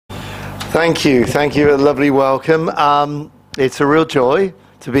Thank you. A lovely welcome. It's a real joy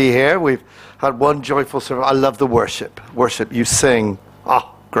to be here. We've had one joyful service. I love the worship. You sing.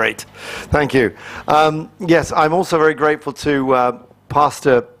 Great. Thank you. Yes, I'm also very grateful to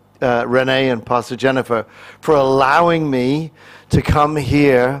Pastor Renee and Pastor Jennifer for allowing me to come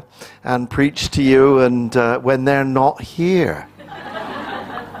here and preach to you and when they're not here.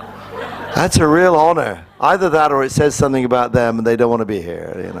 That's a real honor. Either that or it says something about them and they don't want to be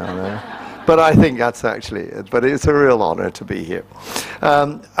here, you know. But I think that's actually it. But it's a real honor to be here.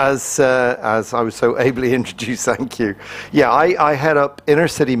 As I was so ably introduced, thank you. Yeah, I head up Inner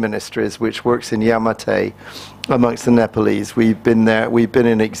City Ministries, which works in Yamate amongst the Nepalese. We've been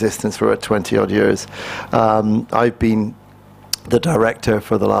in existence for about 20 odd years. I've been the director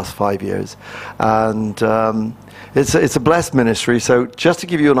for the last 5 years. And it's a blessed ministry. So just to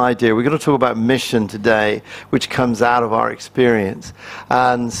give you an idea, we're going to talk about mission today, which comes out of our experience.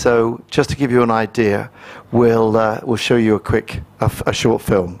 And so just to give you an idea, we'll show you a short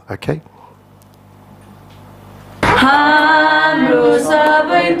film, okay?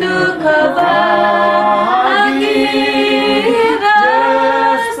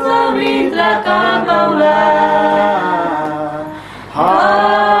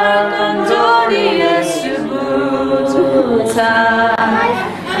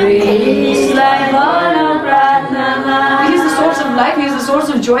 He's the source of life, He's the source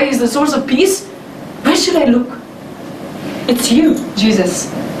of joy, He's the source of peace. Where should I look? It's you, Jesus.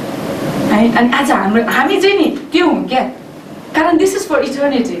 Right? And this is for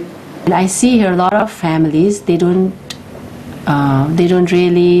eternity. And I see here a lot of families, they don't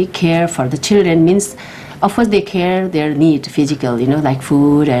really care for the children. Means, of course, they care their need, physical, like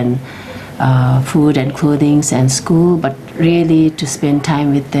food and clothing and school, but really to spend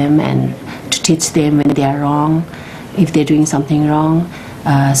time with them and to teach them when they are wrong, if they're doing something wrong.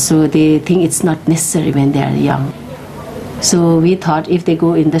 So they think it's not necessary when they are young. So we thought if they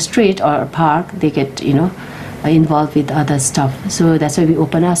go in the street or park, they get, involved with other stuff. So that's why we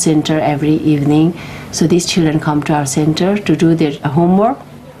open our center every evening. So these children come to our center to do their homework.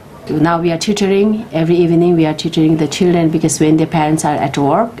 Now we are tutoring. Every evening we are tutoring the children because when their parents are at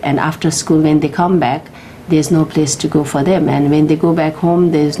work and after school when they come back, there's no place to go for them. And when they go back home,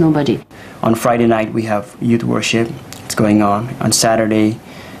 there's nobody. On Friday night we have youth worship. It's going on. On Saturday,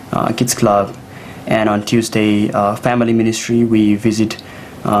 kids club. And on Tuesday, family ministry. We visit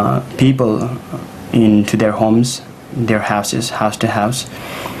people into their homes, their houses, house to house.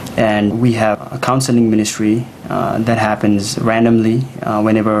 And we have a counseling ministry that happens randomly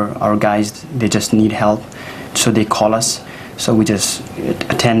whenever our guys, they just need help. So they call us. So we just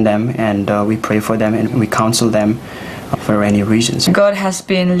attend them and we pray for them and we counsel them for any reasons. God has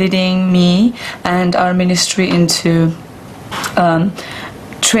been leading me and our ministry into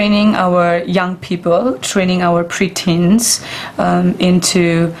training our young people, training our preteens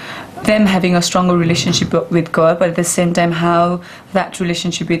into them having a stronger relationship with God, but at the same time how that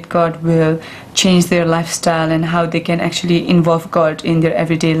relationship with God will change their lifestyle and how they can actually involve God in their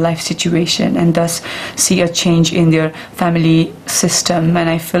everyday life situation and thus see a change in their family system. And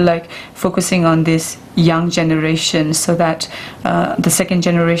I feel like focusing on this young generation so that the second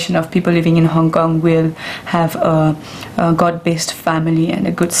generation of people living in Hong Kong will have a God-based family and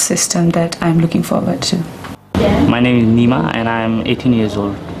a good system that I'm looking forward to. My name is Nima and I'm 18 years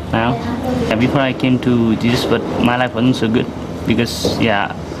old now. Before I came to Jesus, but my life wasn't so good because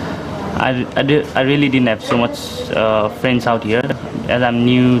I really didn't have so much friends out here as I'm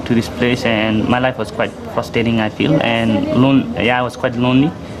new to this place, and my life was quite frustrating, I feel, and I was quite lonely.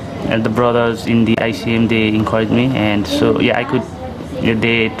 And the brothers in the ICM, they encouraged me, and so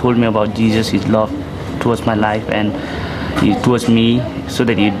they told me about Jesus, His love towards my life and towards me, so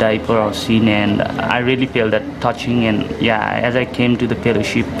that He died for our sin, and I really felt that touching. And as I came to the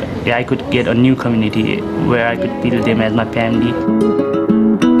fellowship, I could get a new community where I could feel them as my family.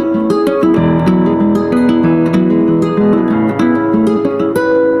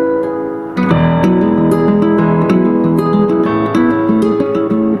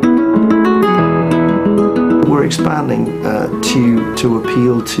 We're expanding to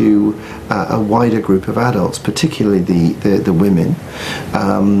appeal to a wider group of adults, particularly the women,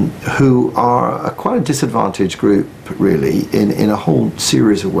 who are quite a disadvantaged group, really, in a whole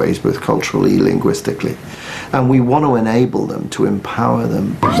series of ways, both culturally, linguistically. And we want to enable them, to empower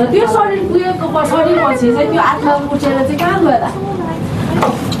them.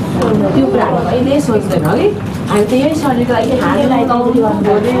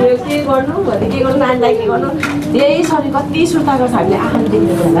 यही शरीर कति सुर्ता गर्छ हामीले आँखाले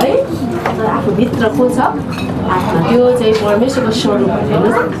देख्दैन है तर आफू भित्रको छ आत्मा त्यो चाहिँ परमेश्वरको स्वरूप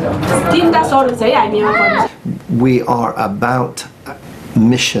हेर्नुस् तीनटा स्वरूप चाहिँ हामीमा पर्छ We are about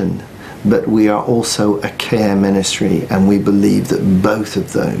mission, but we are also a care ministry, and we believe that both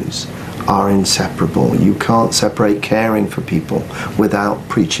of those are inseparable. You can't separate caring for people without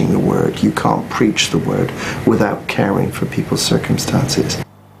preaching the word. You can't preach the word without caring for people's circumstances.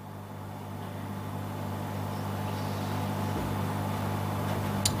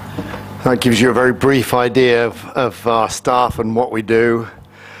 That gives you a very brief idea of our staff and what we do.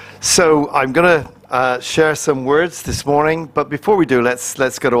 So I'm going to share some words this morning, but before we do,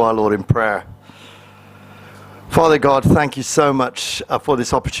 let's go to our Lord in prayer. Father God, thank you so much for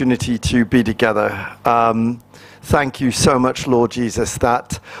this opportunity to be together. Thank you so much, Lord Jesus,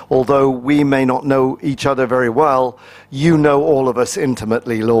 that although we may not know each other very well, you know all of us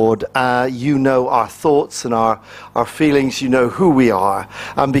intimately, Lord. You know our thoughts and our feelings. You know who we are.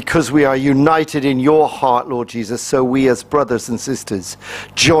 And because we are united in your heart, Lord Jesus, so we as brothers and sisters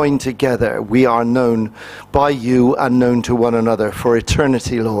join together. We are known by you and known to one another for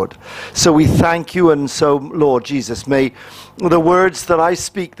eternity, Lord. So we thank you, and so, Lord Jesus, may the words that I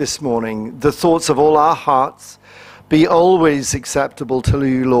speak this morning, the thoughts of all our hearts, be always acceptable to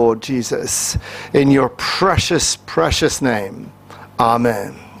you, Lord Jesus, in your precious, precious name.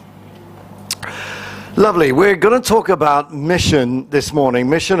 Amen. Lovely. We're going to talk about mission this morning,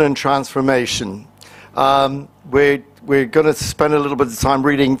 mission and transformation. We're going to spend a little bit of time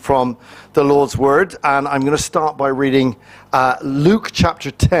reading from the Lord's Word, and I'm going to start by reading Luke chapter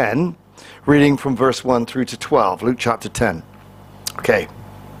 10, reading from verse 1 through to 12. Luke chapter 10. Okay.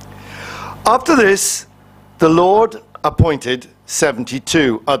 After this, the Lord appointed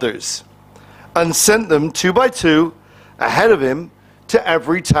 72 others and sent them 2 by 2 ahead of him to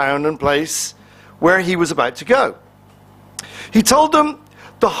every town and place where he was about to go. He told them,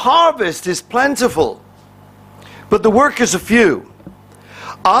 "The harvest is plentiful, but the workers are few.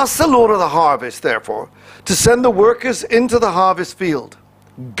 Ask the Lord of the harvest, therefore, to send the workers into the harvest field.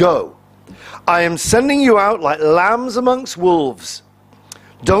 Go. I am sending you out like lambs amongst wolves.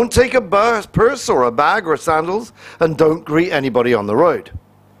 Don't take a purse or a bag or sandals, and don't greet anybody on the road.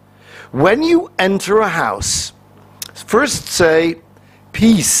 When you enter a house, first say,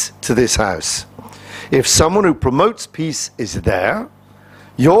 'Peace to this house.' If someone who promotes peace is there,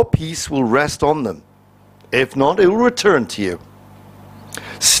 your peace will rest on them. If not, it will return to you.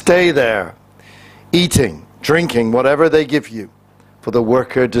 Stay there, eating, drinking, whatever they give you, for the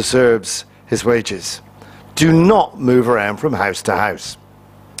worker deserves his wages. Do not move around from house to house.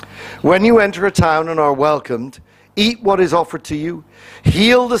 When you enter a town and are welcomed, eat what is offered to you,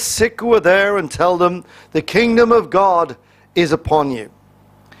 heal the sick who are there, and tell them the kingdom of God is upon you.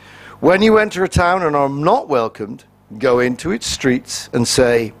 When you enter a town and are not welcomed, go into its streets and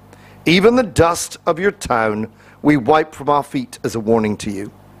say, 'Even the dust of your town we wipe from our feet as a warning to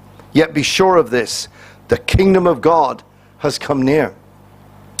you. Yet be sure of this, the kingdom of God has come near.'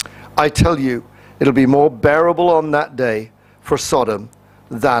 I tell you, it'll be more bearable on that day for Sodom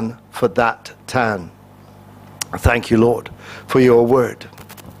than for that town." Thank you, Lord, for your word.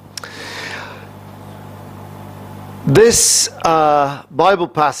 This Bible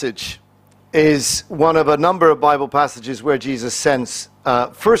passage is one of a number of Bible passages where Jesus sends,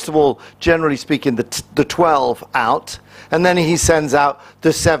 first of all, generally speaking, the 12 out, and then he sends out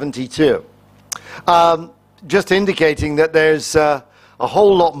the 72. Just indicating that there's a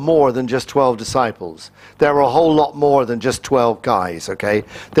whole lot more than just 12 disciples. There were a whole lot more than just 12 guys, okay?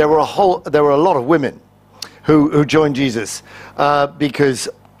 There were a lot of women who joined Jesus because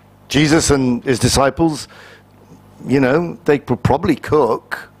Jesus and his disciples, you know, they could probably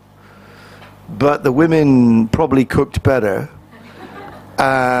cook, but the women probably cooked better,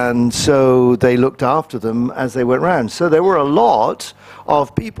 and so they looked after them as they went around. So there were a lot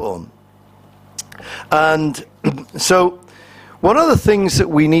of people. And so one of the things that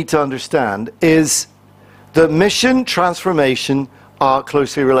we need to understand is that mission, transformation are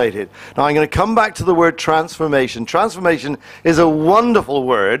closely related. Now I'm going to come back to the word transformation. Transformation is a wonderful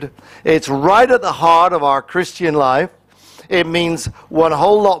word. It's right at the heart of our Christian life. It means one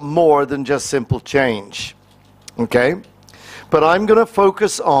whole lot more than just simple change. Okay? But I'm going to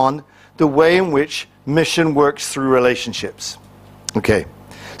focus on the way in which mission works through relationships. Okay?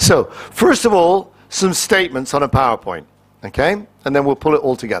 So, first of all, some statements on a PowerPoint. Okay? And then we'll pull it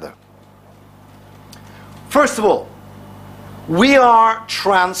all together. First of all, we are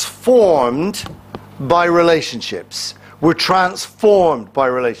transformed by relationships. We're transformed by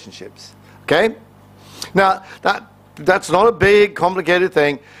relationships. Okay? Now, that's not a big, complicated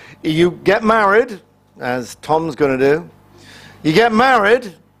thing. You get married, as Tom's going to do. You get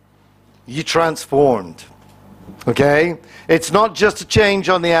married, you're transformed. Okay? It's not just a change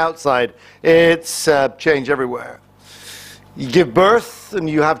on the outside, it's a change everywhere. You give birth and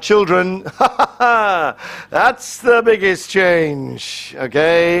you have children. That's the biggest change.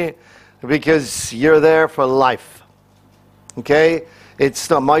 Okay? Because you're there for life. Okay? It's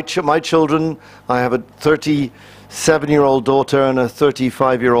not my children. I have a 37-year-old daughter and a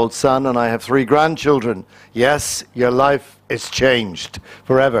 35-year-old son, and I have 3 grandchildren. Yes, your life is changed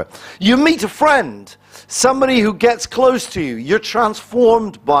forever. You meet a friend, somebody who gets close to you. You're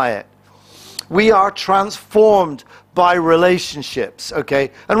transformed by it. We are transformed by relationships,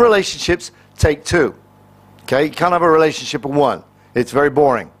 okay? And relationships take 2. Okay? You can't have a relationship of 1. It's very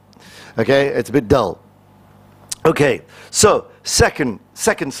boring. Okay? It's a bit dull. Okay, so second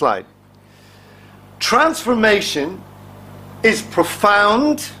slide. Transformation is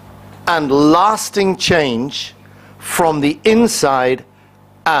profound and lasting change from the inside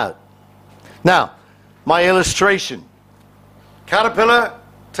out. Now, my illustration. Caterpillar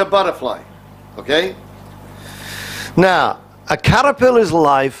to butterfly. Okay? Now, a caterpillar's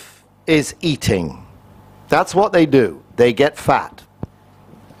life is eating. That's what they do. They get fat.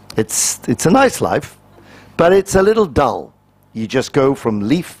 It's a nice life, but it's a little dull. You just go from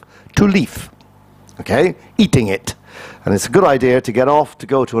leaf to leaf. Okay? Eating it. And it's a good idea to get off to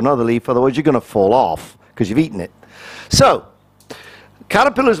go to another leaf, otherwise you're going to fall off because you've eaten it. So,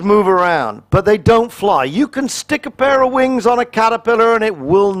 caterpillars move around, but they don't fly. You can stick a pair of wings on a caterpillar and it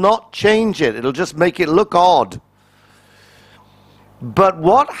will not change it. It'll just make it look odd. But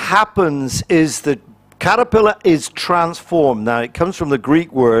what happens is the caterpillar is transformed. Now, it comes from the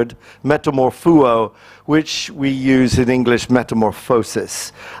Greek word metamorphuo, which we use in English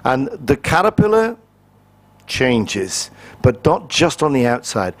metamorphosis. And the caterpillar changes, but not just on the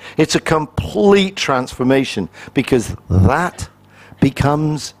outside. It's a complete transformation, because that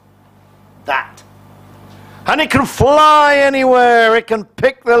becomes that. And it can fly anywhere. It can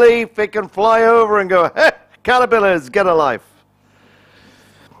pick the leaf. It can fly over and go, hey, caterpillars, get a life.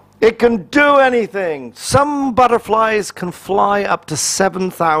 It can do anything. Some butterflies can fly up to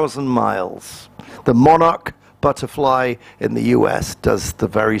 7,000 miles. The monarch butterfly in the US does the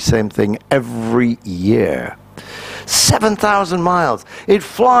very same thing every year. 7,000 miles. It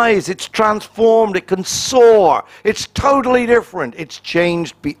flies, it's transformed, it can soar. It's totally different. It's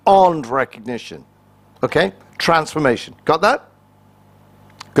changed beyond recognition. Okay? Transformation. Got that?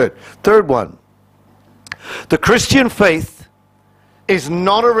 Good. Third one. The Christian faith is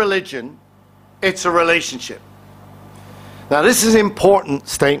not a religion, it's a relationship. Now, this is an important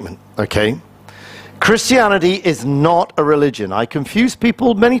statement, okay? Christianity is not a religion. I confuse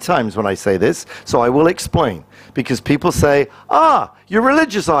people many times when I say this, so I will explain. Because people say, you're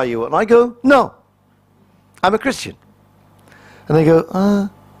religious, are you? And I go, no, I'm a Christian. And they go,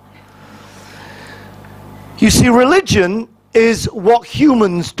 You see, religion is what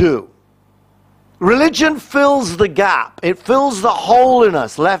humans do. Religion fills the gap. It fills the hole in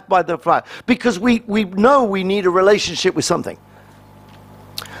us left by the fire. Because we know we need a relationship with something.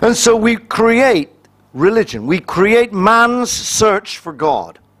 And so we create religion. We create man's search for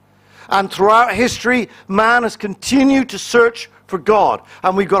God. And throughout history, man has continued to search for God.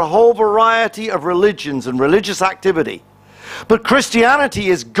 And we've got a whole variety of religions and religious activity. But Christianity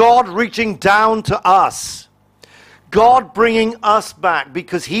is God reaching down to us. God bringing us back,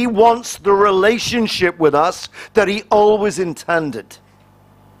 because he wants the relationship with us that he always intended.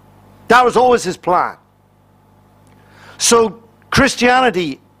 That was always his plan. So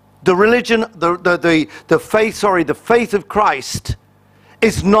Christianity, the religion, the faith of Christ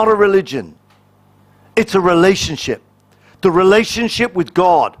is not a religion. It's a relationship. The relationship with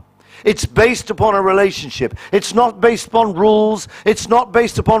God. It's based upon a relationship. It's not based upon rules. It's not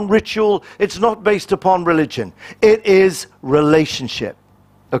based upon ritual. It's not based upon religion. It is relationship.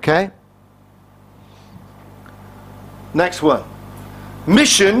 Okay? Next one.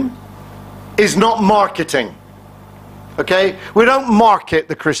 Mission is not marketing. Okay? We don't market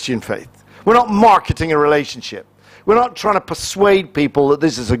the Christian faith. We're not marketing a relationship. We're not trying to persuade people that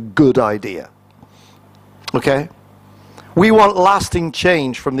this is a good idea. Okay? We want lasting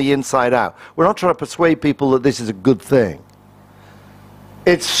change from the inside out. We're not trying to persuade people that this is a good thing.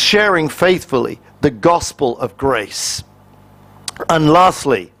 It's sharing faithfully the gospel of grace. And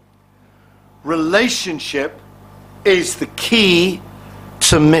lastly, relationship is the key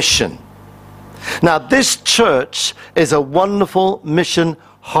to mission. Now, this church is a wonderful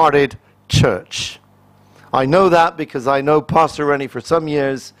mission-hearted church. I know that because I know Pastor Rennie for some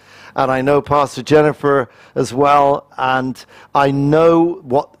years, and I know Pastor Jennifer as well, and I know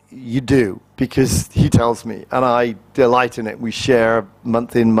what you do because he tells me, and I delight in it. We share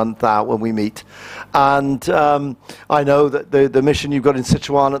month in, month out when we meet. And I know that the mission you've got in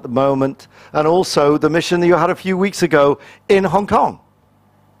Sichuan at the moment, and also the mission that you had a few weeks ago in Hong Kong.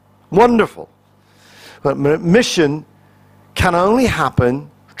 Wonderful. But mission can only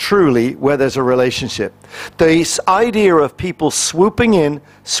happen truly where there's a relationship. This idea of people swooping in,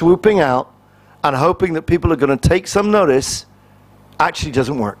 swooping out, and hoping that people are going to take some notice actually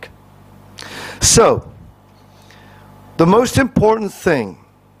doesn't work. So, the most important thing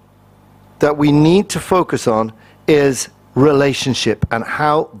that we need to focus on is relationship and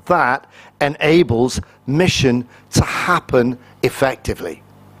how that enables mission to happen effectively.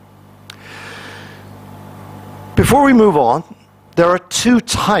 Before we move on, there are two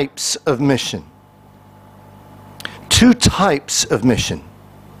types of mission. Two types of mission.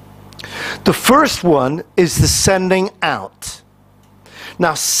 The first one is the sending out.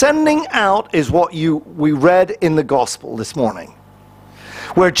 Now, sending out is what we read in the gospel this morning,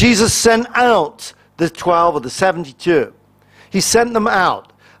 where Jesus sent out the 12 or the 72. He sent them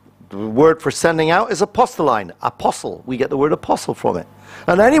out. The word for sending out is apostoline, apostle. We get the word apostle from it.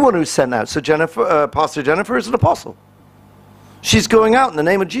 And anyone who's sent out, so Pastor Jennifer is an apostle. She's going out in the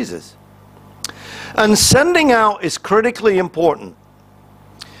name of Jesus. And sending out is critically important,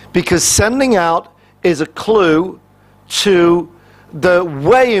 because sending out is a clue to the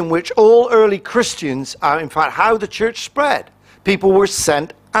way in which all early Christians, in fact, how the church spread. People were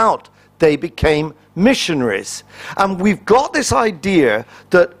sent out. They became missionaries. And we've got this idea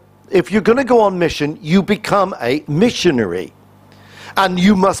that if you're going to go on mission, you become a missionary. And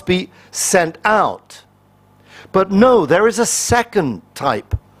you must be sent out. But no, there is a second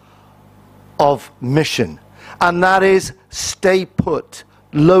type of mission. And that is stay put,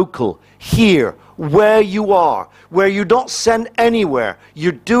 local, here, where you are, where you don't send anywhere.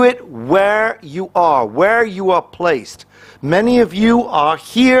 You do it where you are placed. Many of you are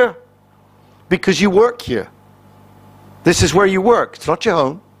here because you work here. This is where you work. It's not your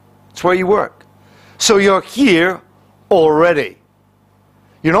home. It's where you work. So you're here already.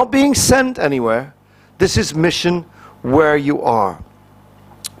 You're not being sent anywhere. This is mission where you are.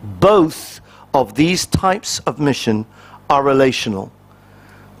 Both of these types of mission are relational.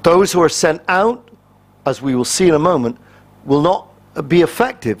 Those who are sent out, as we will see in a moment, will not be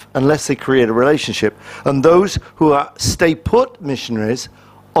effective unless they create a relationship. And those who are stay put missionaries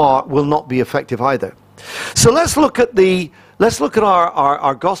will not be effective either. So let's look at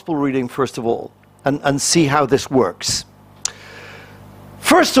our gospel reading first of all and see how this works.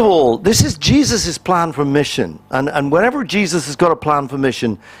 First of all, this is Jesus' plan for mission. And whenever Jesus has got a plan for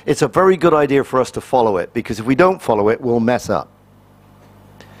mission, it's a very good idea for us to follow it, because if we don't follow it, we'll mess up.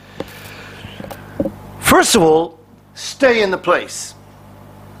 First of all, stay in the place.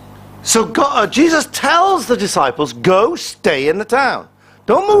 So Jesus tells the disciples, go stay in the town.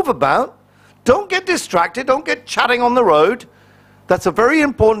 Don't move about. Don't get distracted. Don't get chatting on the road. That's a very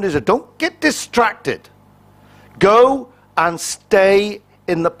important issue. Don't get distracted. Go and stay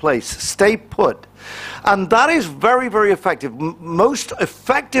in the place. Stay put. And that is very, very effective. Most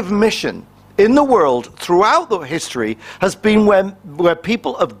effective mission in the world throughout the history has been where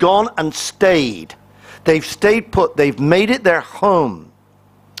people have gone and stayed. They've stayed put. They've made it their home.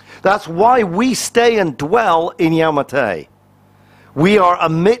 That's why we stay and dwell in Yaumate. We are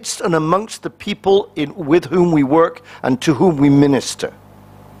amidst and amongst the people with whom we work and to whom we minister.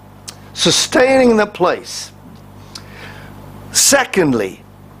 So staying in the place. Secondly,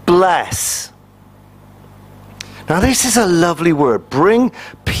 bless. Now this is a lovely word. Bring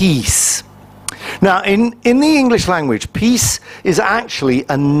peace. Now in the English language, peace is actually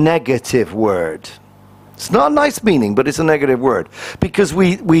a negative word. It's not a nice meaning, but it's a negative word. Because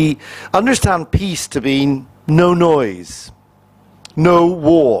we understand peace to mean no noise, no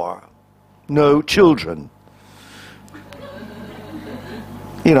war, no children.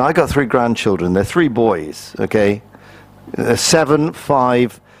 You know, I got 3 grandchildren. They're 3 boys, okay? 7,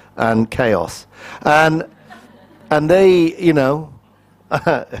 5, and chaos. And they, you know,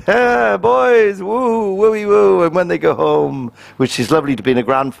 hey, boys, woo, wooey woo. And when they go home, which is lovely to be a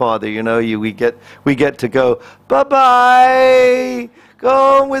grandfather, you know, we get to go, bye-bye. Go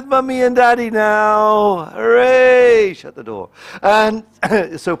home with Mummy and Daddy now. Hooray! Shut the door. And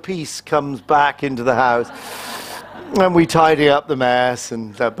so peace comes back into the house. And we tidy up the mess.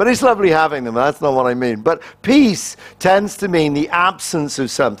 But it's lovely having them. That's not what I mean. But peace tends to mean the absence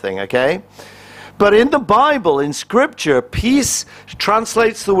of something, okay? But in the Bible, in Scripture, peace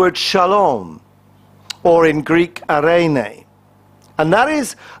translates the word shalom. or in Greek, arene. And that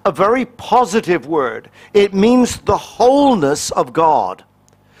is a very positive word. It means the wholeness of God,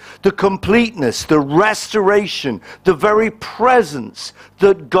 the completeness, the restoration, the very presence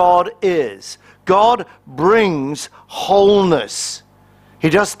that God is. God brings wholeness. He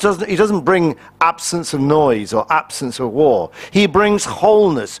doesn't bring absence of noise or absence of war. He brings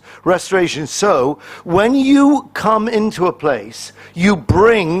wholeness, restoration. So when you come into a place, you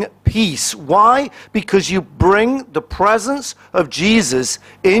bring peace. Why? Because you bring the presence of Jesus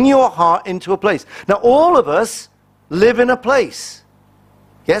in your heart into a place. Now all of us live in a place.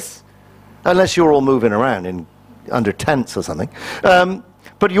 Yes? Unless you're all moving around under tents or something.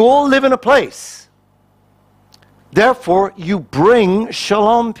 But you all live in a place. Therefore, you bring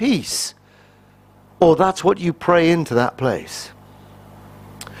shalom, peace. Or that's what you pray into that place.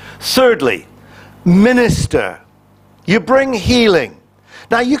 Thirdly, minister. You bring healing.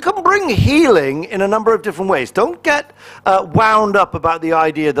 Now, you can bring healing in a number of different ways. Don't get wound up about the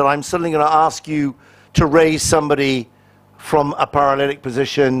idea that I'm suddenly going to ask you to raise somebody from a paralytic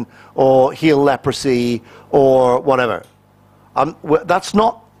position or heal leprosy or whatever. That's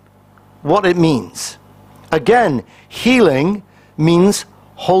not what it means. Again, healing means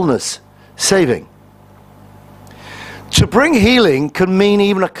wholeness, saving. To bring healing can mean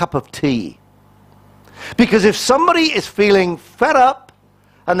even a cup of tea. Because if somebody is feeling fed up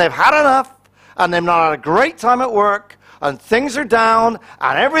and they've had enough and they've not had a great time at work and things are down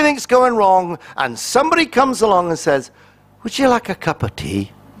and everything's going wrong and somebody comes along and says, "Would you like a cup of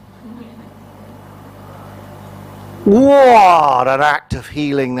tea?" What an act of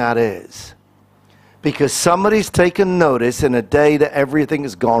healing that is. Because somebody's taken notice in a day that everything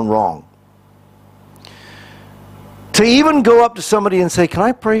has gone wrong. To even go up to somebody and say, "Can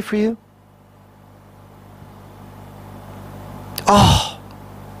I pray for you?" Oh,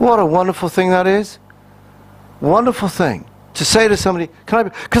 what a wonderful thing that is. Wonderful thing. To say to somebody, "Can I?"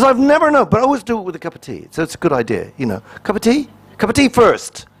 Because I've never known, but I always do it with a cup of tea. So it's a good idea, you know. Cup of tea? Cup of tea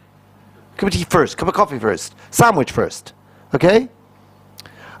first. Cup of tea first. Cup of coffee first. Sandwich first. Okay?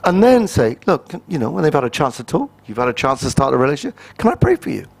 And then say, "Look, you know, when they've had a chance to talk, you've had a chance to start a relationship, can I pray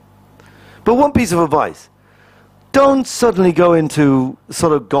for you?" But one piece of advice. Don't suddenly go into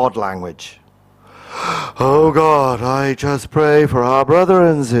sort of God language. "Oh God, I just pray for our brother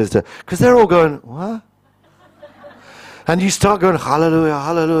and sister." Because they're all going, "What?" And you start going, "Hallelujah,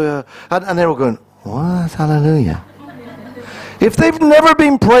 hallelujah." And they're all going, "What? Hallelujah." If they've never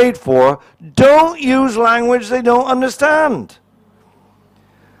been prayed for, don't use language they don't understand.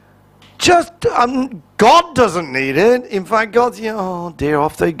 Just, God doesn't need it. In fact, God's, you know, oh dear,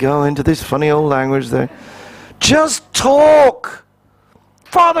 off they go into this funny old language there. Just talk.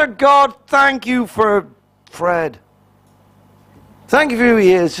 "Father God, thank you for Fred. Thank you for who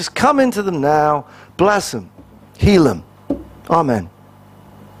he is. Just come into them now. Bless him. Heal him. Amen."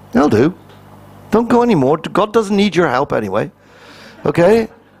 They'll do. Don't go anymore. God doesn't need your help anyway. Okay?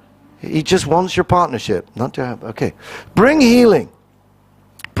 He just wants your partnership, not your help. Okay. Bring healing.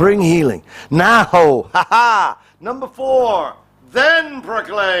 Bring healing. Now, number 4, then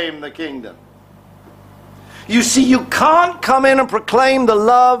proclaim the kingdom. You see, you can't come in and proclaim the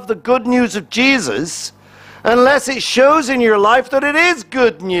love, the good news of Jesus unless it shows in your life that it is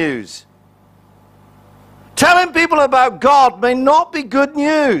good news. Telling people about God may not be good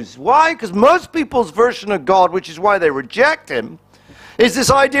news. Why? Because most people's version of God, which is why they reject him, is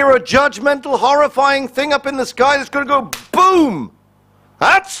this idea of a judgmental, horrifying thing up in the sky that's going to go boom.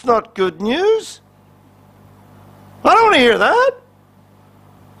 That's not good news. I don't want to hear that.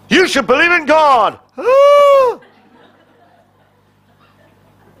 You should believe in God. Ah.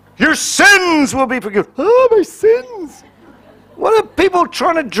 Your sins will be forgiven. Oh, my sins. What are people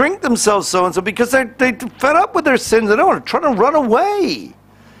trying to drink themselves so-and-so because they're fed up with their sins? They don't want to try to run away.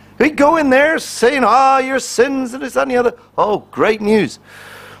 They go in there saying, your sins and this, that, and the other. Oh, great news.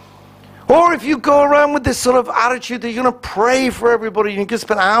 Or if you go around with this sort of attitude that you're going to pray for everybody, you can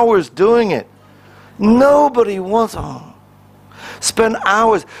spend hours doing it. Nobody wants, spend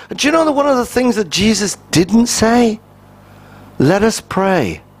hours. Do you know that one of the things that Jesus didn't say? Let us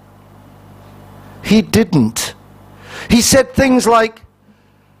pray. He didn't. He said things like,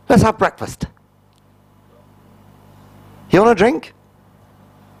 let's have breakfast. You want a drink?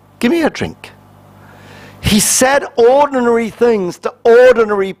 Give me a drink. He said ordinary things to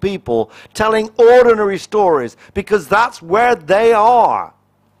ordinary people, telling ordinary stories, because that's where they are.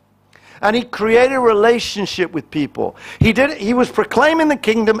 And he created a relationship with people. He was proclaiming the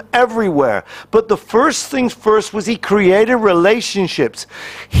kingdom everywhere. But the first things first was he created relationships.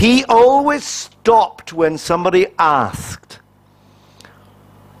 He always stopped when somebody asked.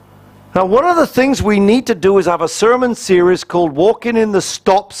 Now, one of the things we need to do is have a sermon series called Walking in the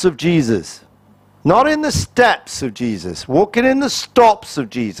Stops of Jesus. Not in the steps of Jesus. Walking in the stops of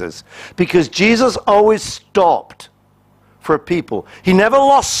Jesus. Because Jesus always stopped for people. He never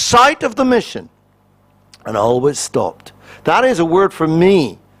lost sight of the mission. And always stopped. That is a word for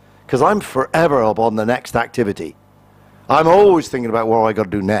me. Because I'm forever up on the next activity. I'm always thinking about what I got to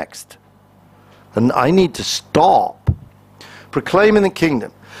do next. And I need to stop proclaiming the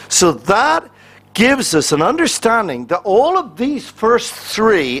kingdom. So that gives us an understanding that all of these first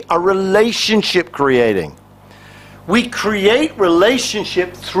three are relationship creating. We create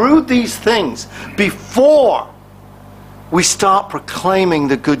relationship through these things before we start proclaiming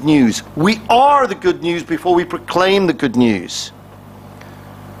the good news. We are the good news before we proclaim the good news.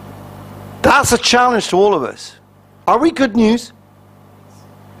 That's a challenge to all of us. Are we good news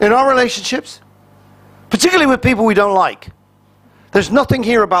in our relationships? Particularly with people we don't like. There's nothing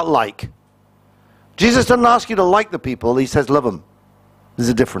here about like. Jesus doesn't ask you to like the people. He says love them. There's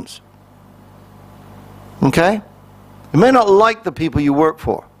a difference. Okay? You may not like the people you work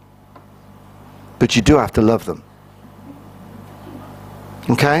for. But you do have to love them.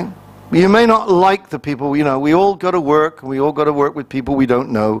 Okay? You may not like the people, you know, we all go to work, and we all go to work with people we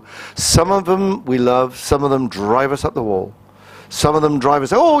don't know. Some of them we love, some of them drive us up the wall. Some of them drive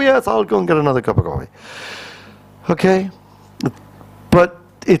us, oh yes, I'll go and get another cup of coffee. Okay? But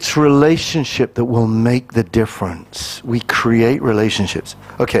it's relationship that will make the difference. We create relationships.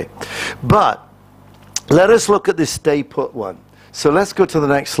 Okay, but let us look at this stay put one. So let's go to the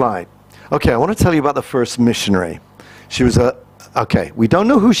next slide. Okay, I want to tell you about the first missionary. She was okay, we don't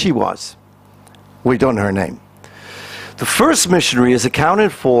know who she was. We don't know her name. The first missionary is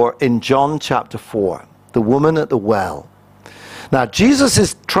accounted for in John chapter 4, the woman at the well. Now, Jesus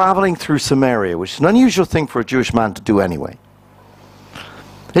is traveling through Samaria, which is an unusual thing for a Jewish man to do anyway.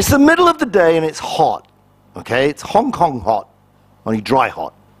 It's the middle of the day and it's hot. Okay, it's Hong Kong hot, only dry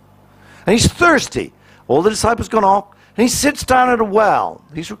hot. And he's thirsty. All the disciples gone off, and he sits down at a well.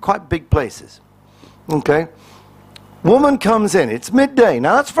 These were quite big places. Okay, woman comes in. It's midday.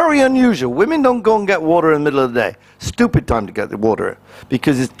 Now that's very unusual. Women don't go and get water in the middle of the day. Stupid time to get the water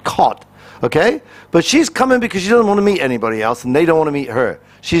because it's hot. Okay, but she's coming because she doesn't want to meet anybody else, and they don't want to meet her.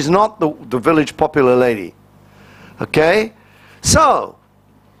 She's not the village popular lady. Okay, so.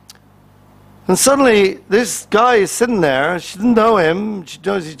 And suddenly, this guy is sitting there. She didn't know him. She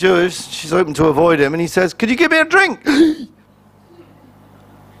knows he's Jewish. She's hoping to avoid him. And he says, could you give me a drink? Can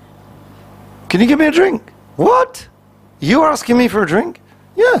you give me a drink? What? You asking me for a drink?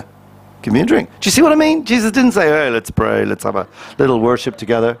 Yeah. Give me a drink. Do you see what I mean? Jesus didn't say, hey, let's pray. Let's have a little worship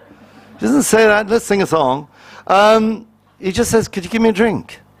together. He doesn't say that. Let's sing a song. He just says, could you give me a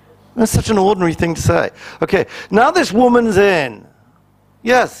drink? That's such an ordinary thing to say. Okay. Now this woman's in.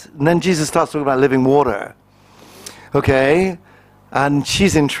 Yes, and then Jesus starts talking about living water. Okay, and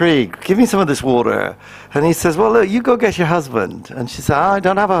she's intrigued. Give me some of this water. And he says, well, look, you go get your husband. And she says, I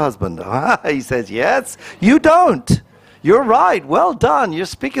don't have a husband. He says, yes, you don't. You're right. Well done. You're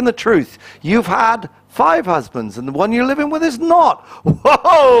speaking the truth. You've had 5 husbands, and the one you're living with is not.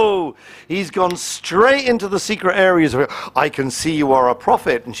 Whoa! He's gone straight into the secret areas of it. I can see you are a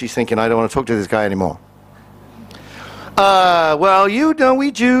prophet. And she's thinking, I don't want to talk to this guy anymore. Well, you know,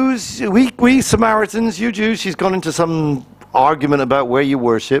 we Jews, we Samaritans, you Jews, she's gone into some argument about where you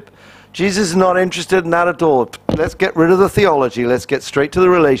worship. Jesus is not interested in that at all. Let's get rid of the theology. Let's get straight to the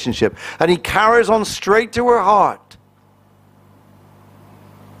relationship. And he carries on straight to her heart.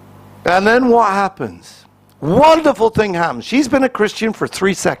 And then what happens? Wonderful thing happens. She's been a Christian for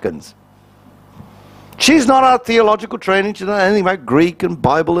 3 seconds. She's not out theological training. She doesn't know anything about Greek and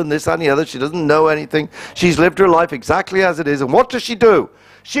Bible and this and the other. She doesn't know anything. She's lived her life exactly as it is. And what does she do?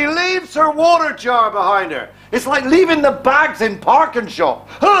 She leaves her water jar behind her. It's like leaving the bags in parking shop.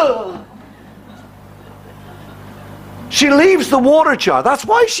 She leaves the water jar. That's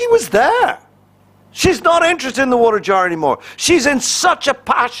why she was there. She's not interested in the water jar anymore. She's in such a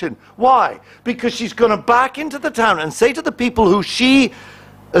passion. Why? Because she's going to back into the town and say to the people who she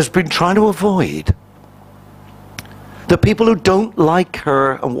has been trying to avoid, the people who don't like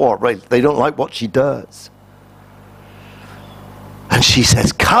her and what, right? They don't like what she does. And she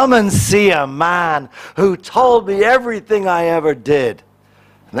says, come and see a man who told me everything I ever did.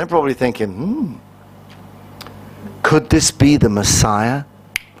 And they're probably thinking, could this be the Messiah?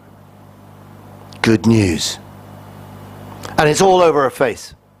 Good news. And it's all over her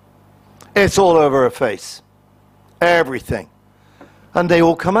face. It's all over her face. Everything. And they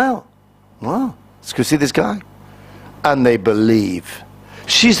all come out. Wow, let's go see this guy. And they believe.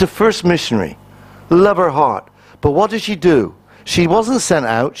 She's the first missionary. Love her heart. But what does she do? She wasn't sent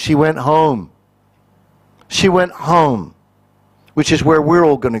out, she went home. She went home, which is where we're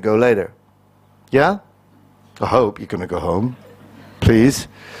all going to go later. Yeah? I hope you're going to go home. Please.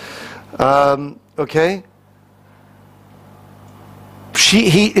 Okay?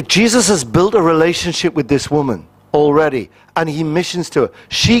 Jesus has built a relationship with this woman already, and he missions to her.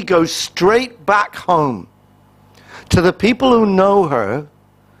 She goes straight back home to the people who know her,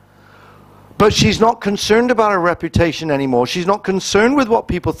 but she's not concerned about her reputation anymore. She's not concerned with what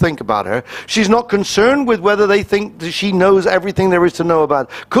people think about her. She's not concerned with whether they think that she knows everything there is to know about.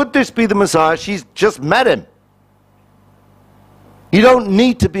 Could this be the Messiah? She's just met him. You don't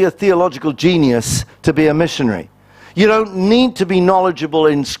need to be a theological genius to be a missionary. You don't need to be knowledgeable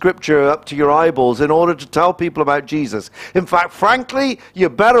in Scripture up to your eyeballs in order to tell people about Jesus. In fact, frankly, you're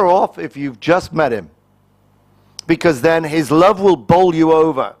better off if you've just met him, because then his love will bowl you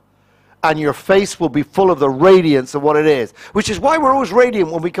over and your face will be full of the radiance of what it is, which is why we're always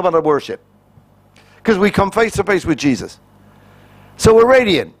radiant when we come out of worship, because we come face to face with Jesus. So we're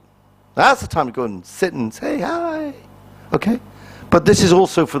radiant. That's the time to go and sit and say hi. Okay? But this is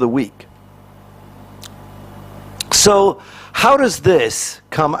also for the weak. So how does this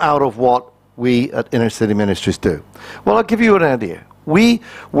come out of what we at Inner City Ministries do? Well, I'll give you an idea. We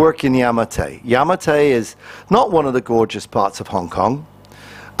work in Yamate. Yamate is not one of the gorgeous parts of Hong Kong.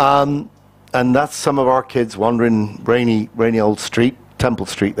 And that's some of our kids wandering rainy old street, Temple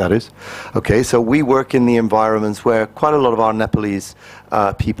Street that is. Okay, so we work in the environments where quite a lot of our Nepalese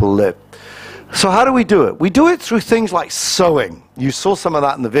people live. So how do we do it? We do it through things like sewing. You saw some of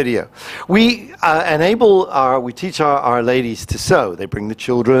that in the video. We we teach our ladies to sew. They bring the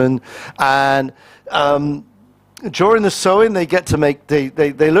children, and during the sewing, they get to make,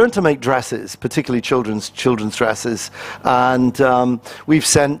 they learn to make dresses, particularly children's dresses. And we've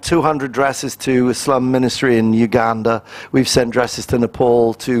sent 200 dresses to a slum ministry in Uganda. We've sent dresses to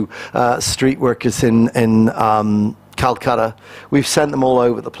Nepal, to street workers in Calcutta. We've sent them all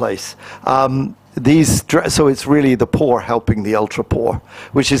over the place. So it's really the poor helping the ultra poor,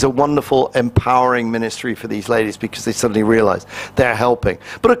 which is a wonderful, empowering ministry for these ladies, because they suddenly realize they're helping.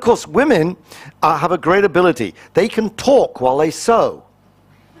 But of course, women have a great ability. They can talk while they sew.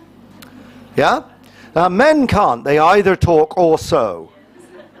 Yeah? Now, men can't. They either talk or sew.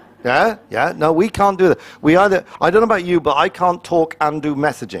 Yeah? Yeah? No, we can't do that. I don't know about you, but I can't talk and do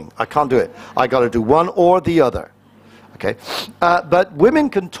messaging. I can't do it. I got to do one or the other. Okay, but women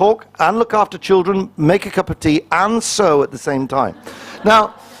can talk and look after children, make a cup of tea, and sew at the same time.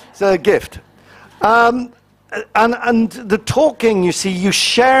 Now, it's a gift. And the talking, you see, you're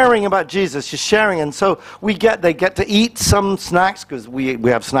sharing about Jesus, you're sharing, and so they get to eat some snacks, because we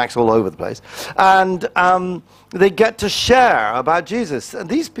have snacks all over the place, and they get to share about Jesus. And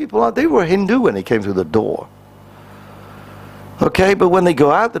these people, they were Hindu when they came through the door. Okay, but when they go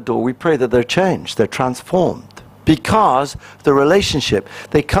out the door, we pray that they're changed, they're transformed. Because the relationship,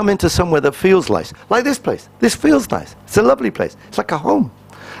 they come into somewhere that feels nice. Like this place. This feels nice. It's a lovely place. It's like a home.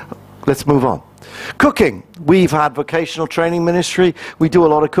 Let's move on. Cooking. We've had vocational training ministry. We do a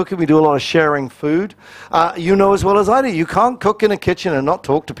lot of cooking. We do a lot of sharing food. You know as well as I do, you can't cook in a kitchen and not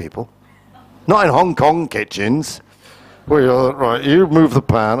talk to people. Not in Hong Kong kitchens. Well, right, you move the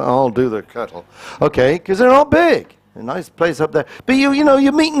pan, I'll do the kettle. Okay, because they're not big. A nice place up there. But you know,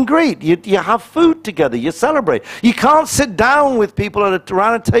 you meet and greet. You have food together. You celebrate. You can't sit down with people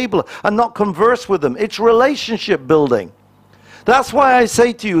around a table and not converse with them. It's relationship building. That's why I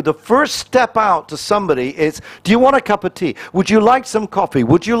say to you, the first step out to somebody is, do you want a cup of tea? Would you like some coffee?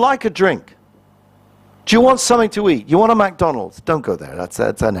 Would you like a drink? Do you want something to eat? You want a McDonald's? Don't go there. That's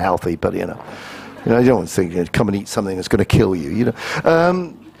unhealthy, but you know you don't want to think, come and eat something that's going to kill you. You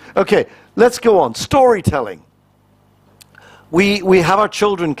know. Okay, let's go on. Storytelling. We have our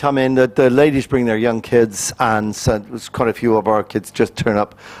children come in, the ladies bring their young kids, and so quite a few of our kids just turn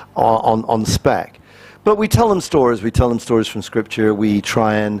up on spec. But we tell them stories from Scripture, we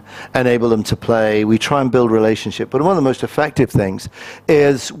try and enable them to play, we try and build relationship. But one of the most effective things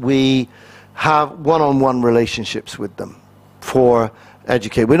is we have one-on-one relationships with them for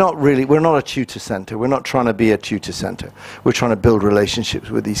educate. We're not a tutor center, we're not trying to be a tutor center. We're trying to build relationships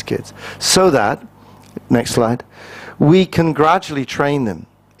with these kids. So that, next slide, we can gradually train them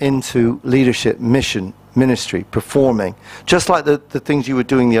into leadership, mission, ministry, performing, just like the things you were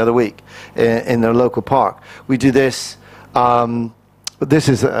doing the other week in the local park. We do this. This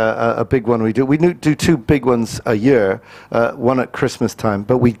is a big one we do. We do two big ones a year, one at Christmas time,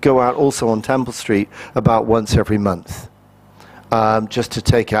 but we go out also on Temple Street about once every month, just to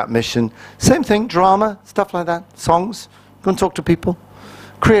take out mission. Same thing, drama, stuff like that, songs, go and talk to people,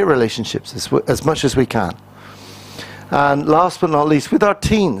 create relationships as much as we can. And last but not least, with our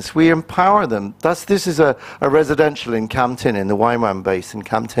teens, we empower them. This is a residential in Campton, in the Wyman base in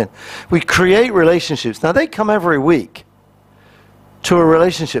Campton. We create relationships. Now, they come every week to a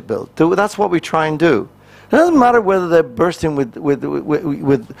relationship build. That's what we try and do. It doesn't matter whether they're bursting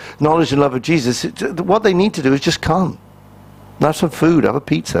with knowledge and love of Jesus. What they need to do is just come. Have some food, have a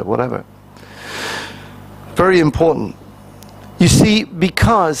pizza, whatever. Very important. You see,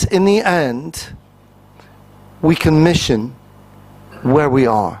 because in the end, we can mission where we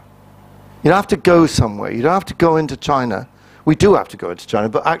are. You don't have to go somewhere. You don't have to go into China. We do have to go into China,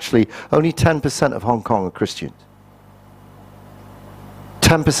 but actually only 10% of Hong Kong are Christians.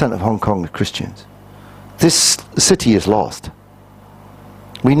 10% of Hong Kong are Christians. This city is lost.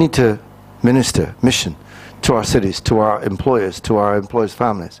 We need to minister, mission to our cities, to our employers'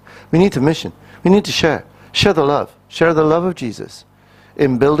 families. We need to mission. We need to share the love of Jesus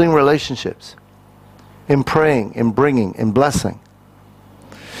in building relationships, in praying, in bringing, in blessing.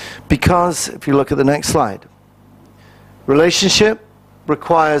 Because, if you look at the next slide, relationship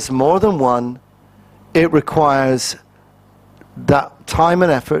requires more than one. It requires that time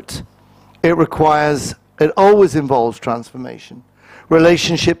and effort. It always involves transformation.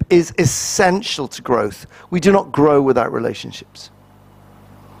 Relationship is essential to growth. We do not grow without relationships.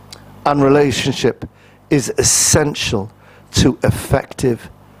 And relationship is essential to effective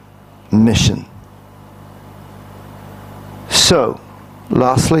mission. So,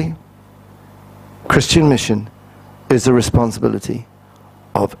 lastly, Christian mission is the responsibility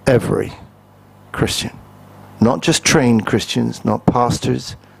of every Christian. Not just trained Christians, not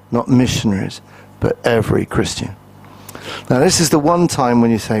pastors, not missionaries, but every Christian. Now, this is the one time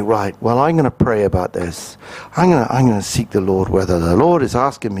when you say, right, well, I'm going to pray about this. I'm going to seek the Lord, whether the Lord is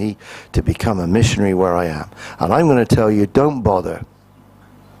asking me to become a missionary where I am. And I'm going to tell you, don't bother.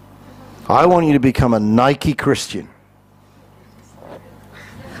 I want you to become a Nike Christian.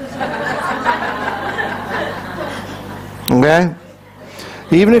 Okay?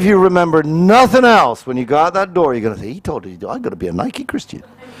 Even if you remember nothing else, when you go out that door, you're going to say, he told you, I'm going to be a Nike Christian.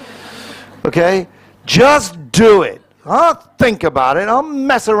 Okay? Just do it. Don't think about it. Don't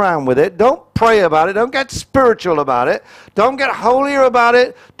mess around with it. Don't pray about it. Don't get spiritual about it. Don't get holier about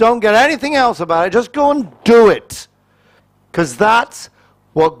it. Don't get anything else about it. Just go and do it. Because that's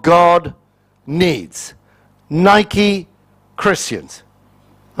what God needs. Nike Christians.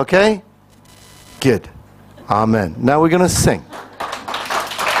 Okay? Good. Amen. Now we're going to sing.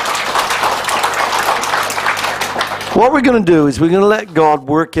 What we're going to do is we're going to let God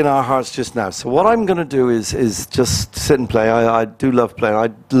work in our hearts just now. So what I'm going to do is just sit and play. I do love playing. I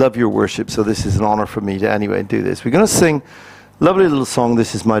love your worship, so this is an honor for me to anyway do this. We're going to sing a lovely little song,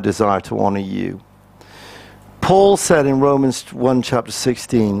 This Is My Desire to Honor You. Paul said in Romans 1 chapter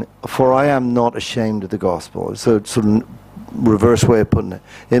 16, for I am not ashamed of the gospel. So it's sort of reverse way of putting it.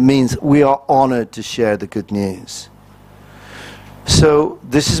 It means we are honored to share the good news. So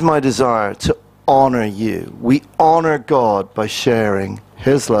this is my desire to honor you. We honor God by sharing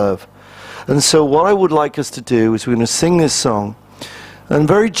His love. And so what I would like us to do is we're going to sing this song and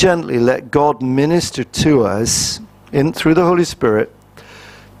very gently let God minister to us through the Holy Spirit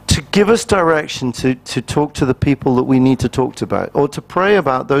to give us direction to talk to the people that we need to talk to about, or to pray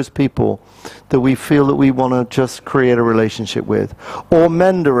about those people that we feel that we want to just create a relationship with or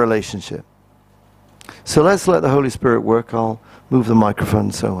mend a relationship. So let's let the Holy Spirit work. I'll move the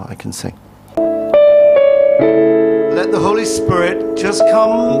microphone so I can sing. Let the Holy Spirit just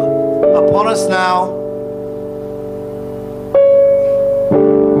come upon us now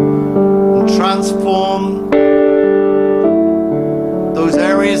and transform those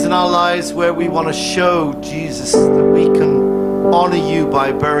areas in our lives where we want to show Jesus that we can honor you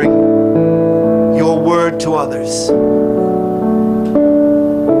by bearing your word to others.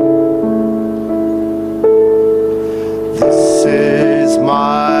 This is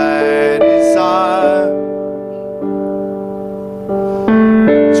my desire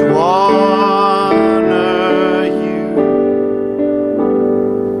to honor you,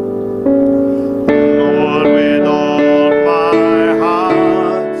 Lord, with all my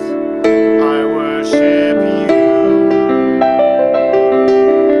heart I worship you.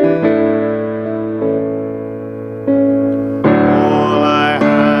 All I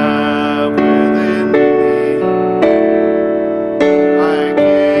have within me I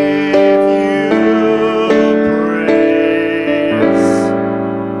give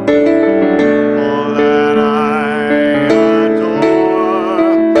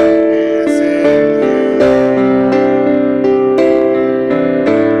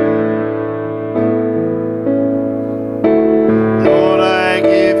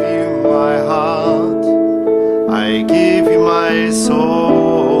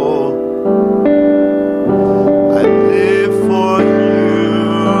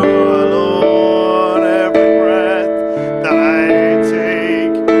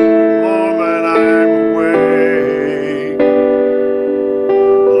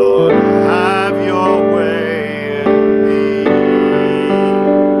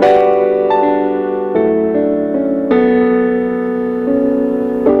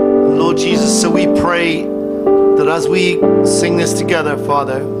as we sing this together,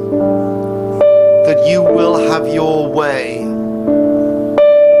 Father, that you will have your way.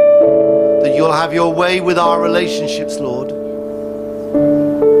 That you'll have your way with our relationships, Lord.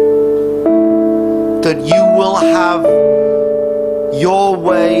 That you will have your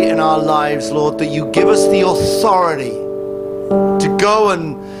way in our lives, Lord. That you give us the authority to go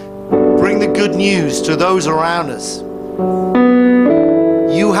and bring the good news to those around us.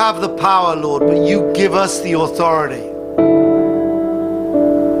 You have the power, Lord, but you give us the authority.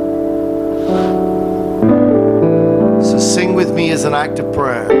 So sing with me as an act of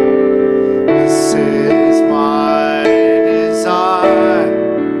prayer. This is my desire.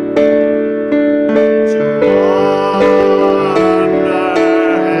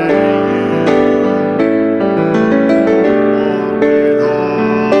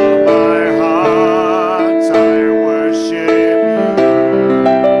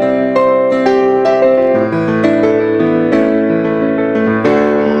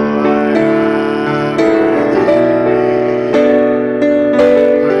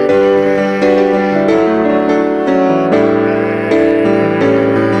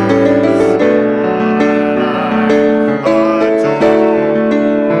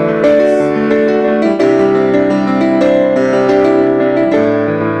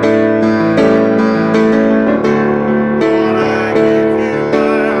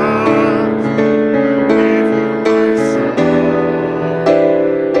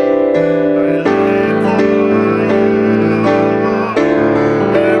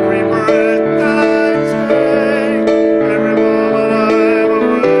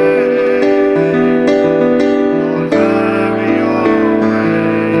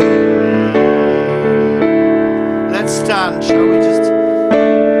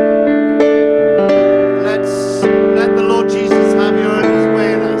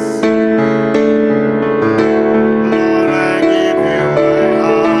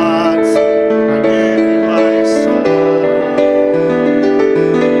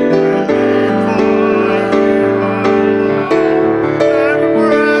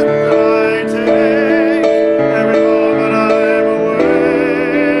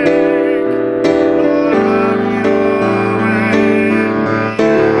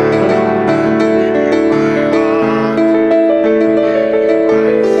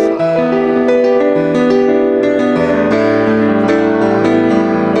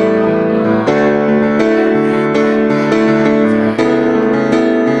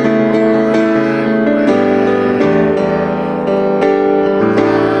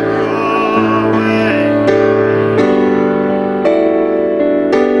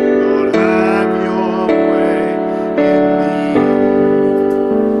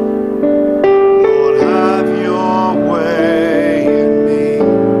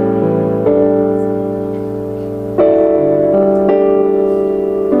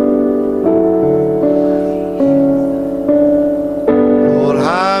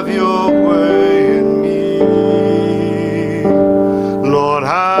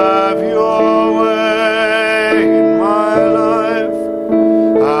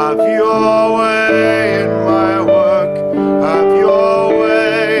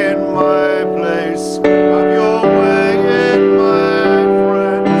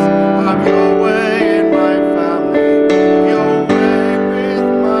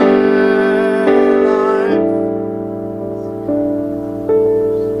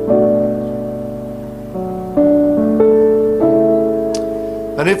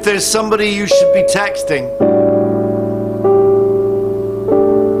 And if there's somebody you should be texting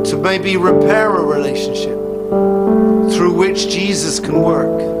to maybe repair a relationship through which Jesus can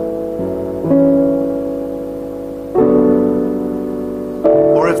work,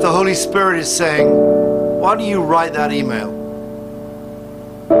 or if the Holy Spirit is saying, why don't you write that email?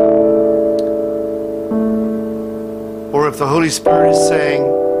 Or if the Holy Spirit is saying,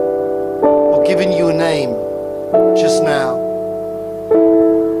 or giving you a name just now.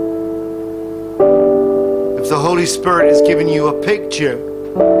 If the Holy Spirit is giving you a picture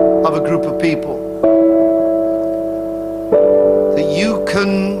of a group of people that you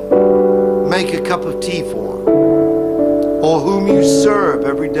can make a cup of tea for, or whom you serve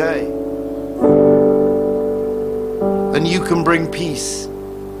every day, and you can bring peace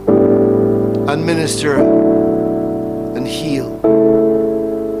and minister and heal.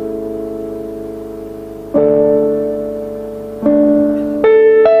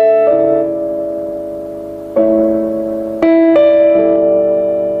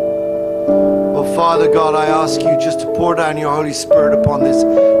 Father God, I ask you just to pour down your Holy Spirit upon this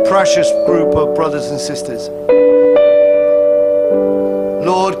precious group of brothers and sisters.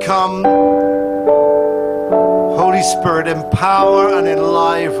 Lord, come. Holy Holy Spirit, empower and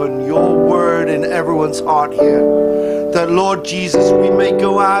enliven your word in everyone's heart here. That, Lord Jesus, we may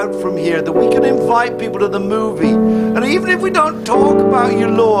go out from here, that we can invite people to the movie. And even if we don't talk about you,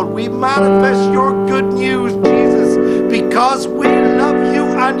 Lord, we manifest your good news, Jesus, because we love you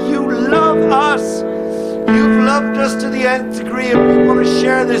and you love us. You've loved us to the nth degree, and we want to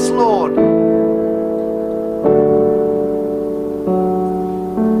share this, Lord.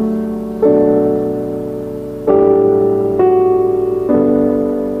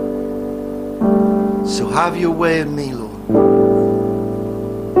 So have your way in me, Lord.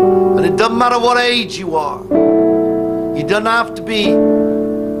 And it doesn't matter what age you are. You don't have to be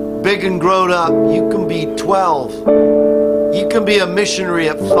big and grown up. You can be 12. You can be a missionary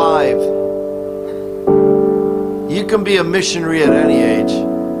at 5. You can be a missionary at any age.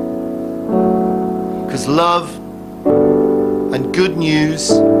 Because love and good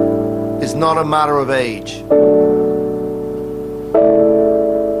news is not a matter of age.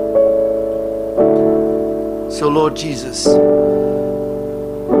 So, Lord Jesus,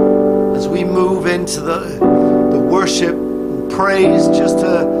 as we move into the worship and praise, just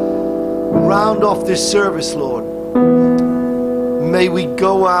to round off this service, Lord, may we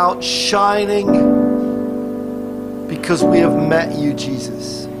go out shining because we have met you,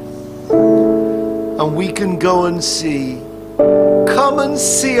 Jesus. And we can go and see. Come and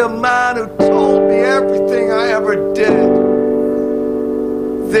see a man who told me everything I ever did.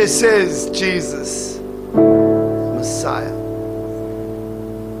 This is Jesus, Messiah.